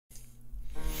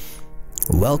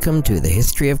Welcome to the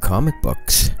history of comic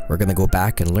books. We're going to go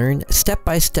back and learn step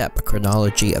by step a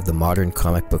chronology of the modern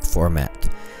comic book format.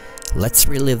 Let's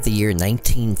relive the year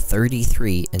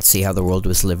 1933 and see how the world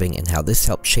was living and how this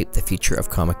helped shape the future of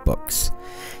comic books.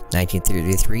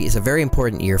 1933 is a very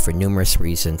important year for numerous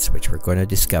reasons, which we're going to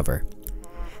discover.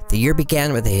 The year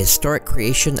began with the historic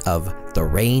creation of The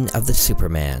Reign of the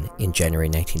Superman in January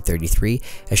 1933,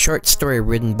 a short story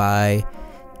written by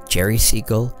Jerry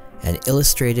Siegel and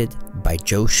illustrated by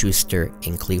Joe Shuster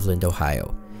in Cleveland,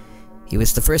 Ohio. He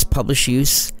was the first published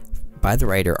use by the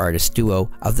writer-artist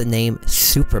duo of the name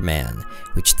Superman,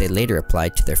 which they later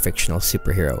applied to their fictional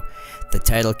superhero. The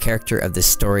title character of this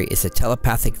story is a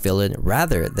telepathic villain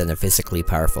rather than a physically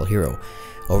powerful hero.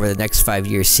 Over the next 5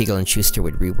 years, Siegel and Shuster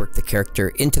would rework the character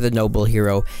into the noble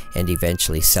hero and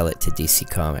eventually sell it to DC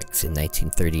Comics in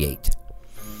 1938.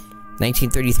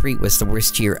 1933 was the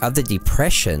worst year of the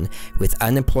Depression, with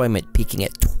unemployment peaking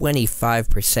at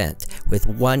 25%, with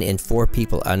 1 in 4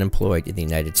 people unemployed in the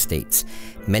United States.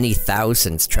 Many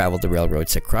thousands traveled the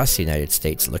railroads across the United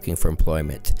States looking for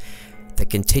employment. The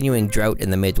continuing drought in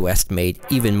the Midwest made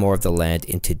even more of the land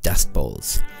into dust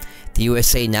bowls. The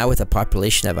USA, now with a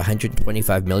population of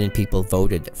 125 million people,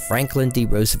 voted Franklin D.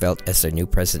 Roosevelt as their new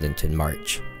president in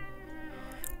March.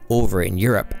 Over in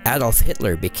Europe, Adolf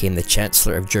Hitler became the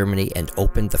Chancellor of Germany and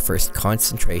opened the first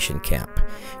concentration camp.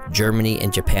 Germany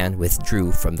and Japan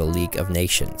withdrew from the League of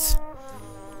Nations.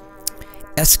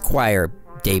 Esquire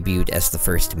debuted as the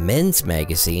first men's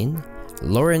magazine.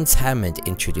 Lawrence Hammond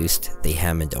introduced the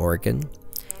Hammond organ.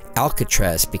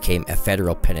 Alcatraz became a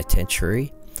federal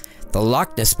penitentiary. The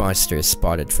Loch Ness Monster is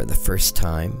spotted for the first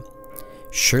time.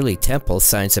 Shirley Temple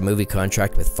signs a movie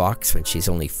contract with Fox when she's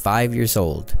only 5 years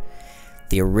old.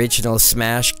 The original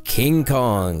smash King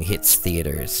Kong hits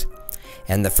theaters,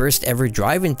 and the first ever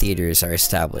drive-in theaters are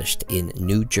established in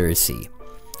New Jersey.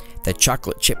 The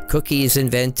chocolate chip cookie is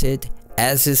invented,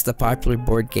 as is the popular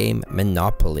board game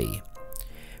Monopoly.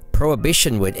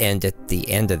 Prohibition would end at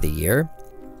the end of the year.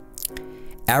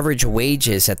 Average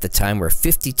wages at the time were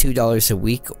 $52 a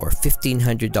week or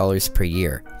 $1,500 per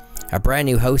year. A brand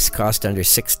new house cost under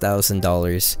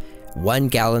 $6,000. 1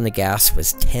 gallon of gas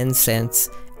was 10 cents,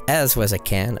 as was a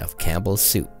can of Campbell's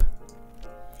soup.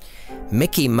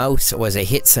 Mickey Mouse was a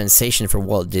hit sensation for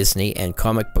Walt Disney, and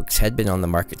comic books had been on the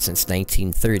market since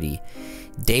 1930.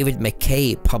 David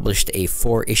McKay published a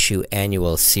 4-issue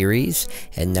annual series,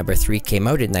 and number 3 came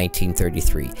out in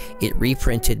 1933. It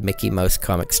reprinted Mickey Mouse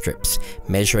comic strips,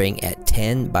 measuring at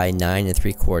 10 by 9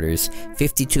 3/4,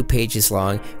 52 pages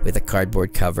long with a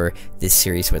cardboard cover. This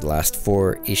series would last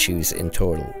 4 issues in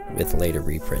total, with later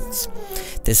reprints.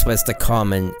 This was the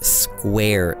common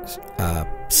square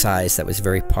size that was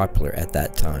very popular at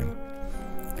that time.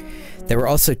 There were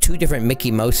also 2 different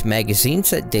Mickey Mouse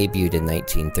magazines that debuted in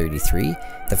 1933.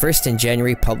 The first in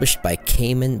January, published by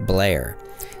Cayman Blair,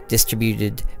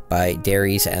 distributed by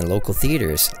dairies and local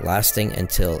theaters, lasting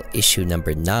until issue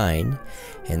number 9,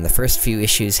 and the first few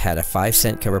issues had a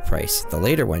 5-cent cover price. The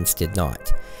later ones did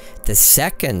not. The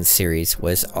second series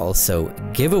was also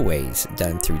giveaways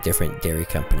done through different dairy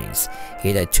companies.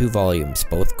 It had 2 volumes,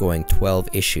 both going 12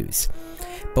 issues.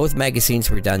 Both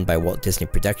magazines were done by Walt Disney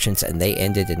Productions, and they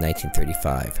ended in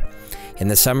 1935. In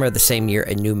the summer of the same year,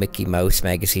 a new Mickey Mouse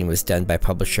magazine was done by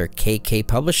publisher KK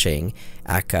Publishing,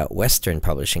 aka Western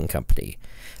Publishing Company.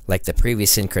 Like the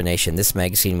previous incarnation, this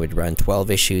magazine would run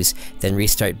 12 issues, then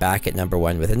restart back at number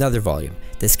 1 with another volume.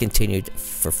 This continued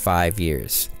for 5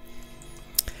 years.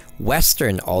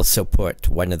 Western also put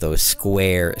one of those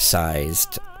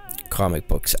square-sized comic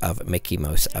books of Mickey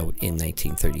Mouse out in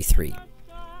 1933.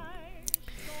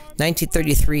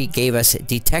 1933 gave us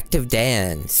Detective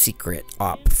Dan, Secret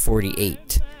Op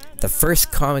 48, the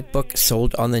first comic book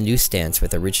sold on the newsstands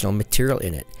with original material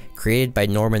in it. Created by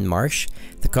Norman Marsh,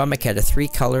 the comic had a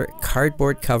 3-color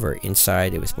cardboard cover.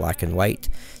 Inside it was black and white,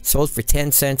 sold for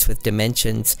 10 cents with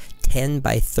dimensions 10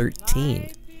 by 13.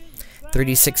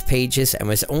 36 pages, and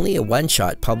was only a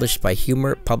one-shot published by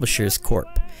Humor Publishers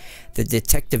Corp. The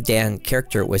Detective Dan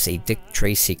character was a Dick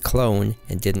Tracy clone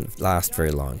and didn't last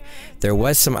very long. There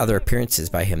was some other appearances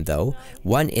by him though,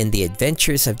 one in The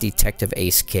Adventures of Detective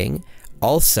Ace King,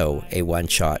 also a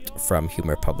one-shot from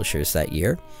Humor Publishers that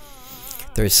year.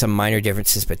 There's some minor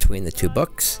differences between the 2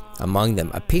 books, among them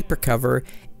a paper cover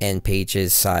and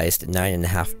pages sized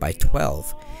 9.5 by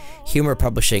 12. Humor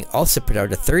Publishing also put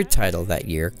out a 3rd title that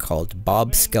year called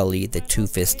Bob Scully, the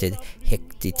Two-Fisted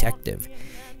Hick Detective.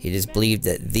 It is believed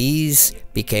that these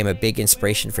became a big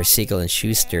inspiration for Siegel and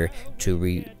Shuster to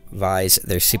revise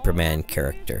their Superman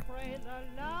character.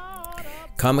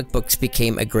 Comic books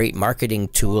became a great marketing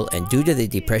tool, and due to the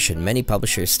Depression, many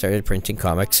publishers started printing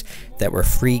comics that were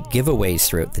free giveaways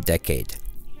throughout the decade.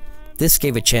 This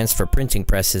gave a chance for printing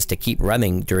presses to keep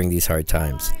running during these hard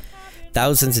times.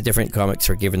 Thousands of different comics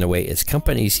were given away as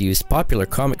companies used popular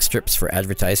comic strips for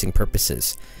advertising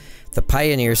purposes. The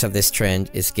pioneers of this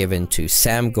trend is given to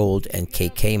Sam Gold and Kay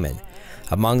Kamen.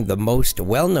 Among the most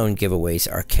well-known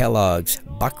giveaways are Kellogg's,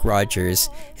 Buck Rogers,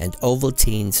 and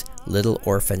Ovaltine's Little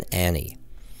Orphan Annie.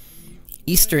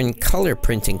 Eastern Color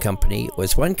Printing Company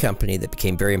was one company that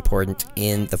became very important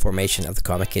in the formation of the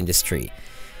comic industry.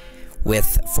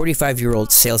 With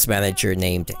 45-year-old sales manager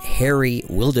named Harry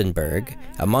Wildenberg,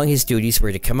 among his duties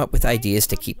were to come up with ideas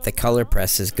to keep the color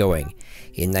presses going.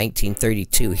 In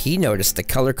 1932, he noticed the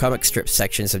color comic strip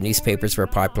sections of newspapers were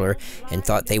popular and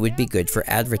thought they would be good for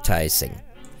advertising.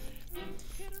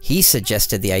 He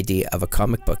suggested the idea of a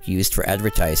comic book used for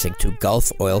advertising to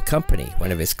Gulf Oil Company,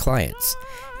 one of his clients.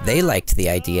 They liked the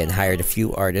idea and hired a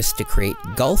few artists to create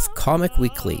Gulf Comic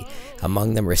Weekly.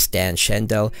 Among them were Stan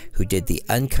Schendel, who did the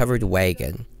Uncovered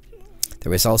Wagon.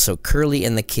 There was also Curly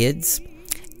and the Kids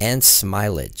and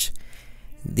Smilage.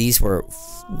 These were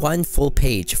one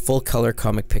full-page, full-color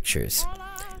comic pictures.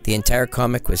 The entire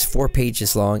comic was 4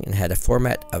 pages long and had a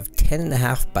format of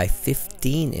 10.5 by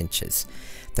 15 inches.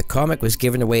 The comic was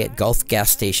given away at Gulf gas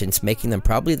stations, making them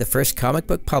probably the first comic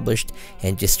book published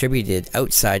and distributed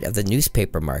outside of the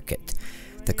newspaper market.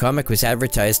 The comic was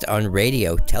advertised on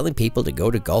radio, telling people to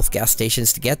go to Gulf gas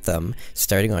stations to get them,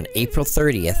 starting on April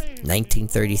 30th,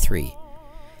 1933.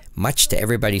 Much to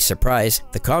everybody's surprise,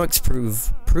 the comics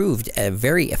proved a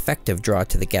very effective draw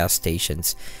to the gas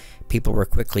stations. People were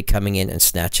quickly coming in and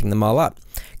snatching them all up.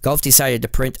 Gulf decided to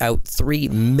print out 3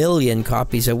 million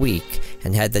copies a week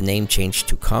and had the name changed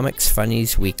to Comics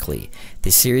Funnies Weekly.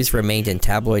 The series remained in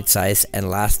tabloid size and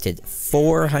lasted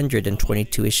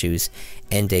 422 issues,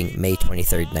 ending May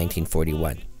 23,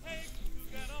 1941.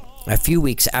 A few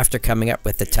weeks after coming up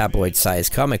with the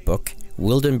tabloid-sized comic book,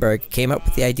 Wildenberg came up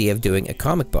with the idea of doing a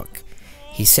comic book.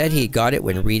 He said he got it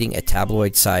when reading a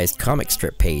tabloid-sized comic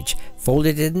strip page,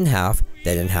 folded it in half,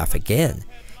 then in half again.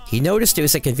 He noticed it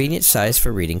was a convenient size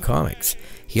for reading comics.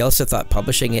 He also thought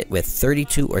publishing it with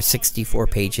 32 or 64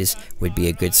 pages would be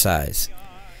a good size.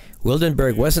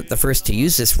 Wildenberg wasn't the first to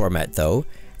use this format, though.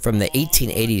 From the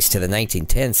 1880s to the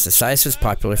 1910s, the size was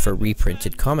popular for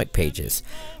reprinted comic pages.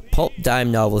 Pulp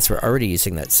dime novels were already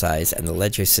using that size, and the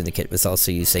Ledger Syndicate was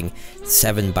also using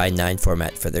 7 by 9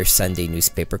 format for their Sunday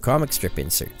newspaper comic strip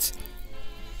inserts.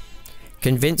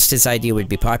 Convinced his idea would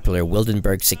be popular,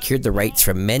 Wildenberg secured the rights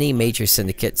from many major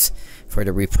syndicates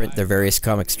to reprint their various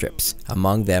comic strips,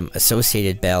 among them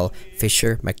Associated Bell,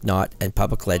 Fisher, McNaught, and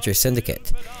Public Ledger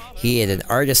Syndicate. He had an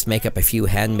artist make up a few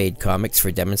handmade comics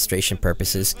for demonstration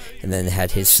purposes, and then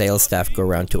had his sales staff go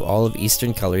around to all of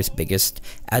Eastern Color's biggest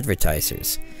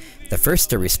advertisers. The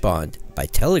first to respond, by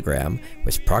telegram,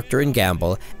 was Procter &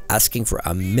 Gamble, asking for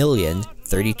a 1,000,000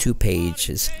 32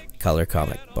 pages color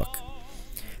comic book.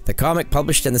 The comic,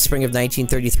 published in the spring of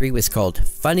 1933, was called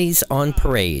Funnies on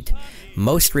Parade.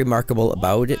 Most remarkable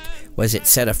about it was it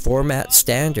set a format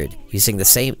standard, using the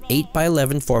same 8 by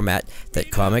 11 format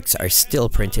that comics are still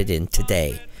printed in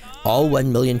today. All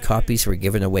 1 million copies were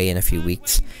given away in a few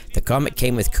weeks. The comic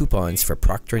came with coupons for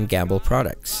Procter & Gamble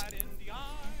products.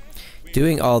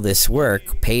 Doing all this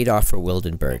work paid off for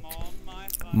Wildenberg.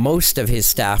 Most of his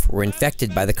staff were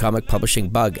infected by the comic publishing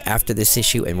bug after this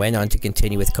issue and went on to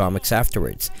continue with comics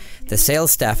afterwards. The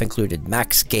sales staff included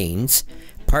Max Gaines,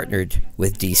 partnered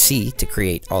with DC to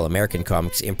create All American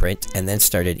Comics imprint and then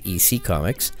started EC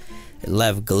Comics.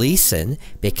 Lev Gleason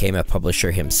became a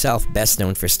publisher himself, best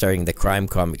known for starting the crime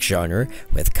comic genre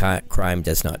with Crime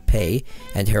Does Not Pay,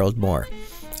 and Harold Moore.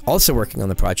 Also working on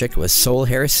the project was Sol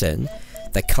Harrison,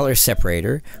 the color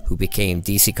separator, who became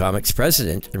DC Comics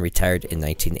president and retired in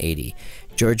 1980.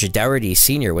 George Dougherty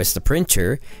Sr. was the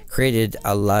printer, created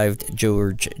a live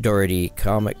George Dougherty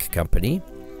comic company.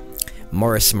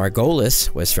 Morris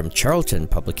Margolis was from Charlton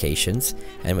Publications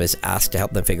and was asked to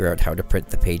help them figure out how to print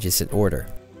the pages in order.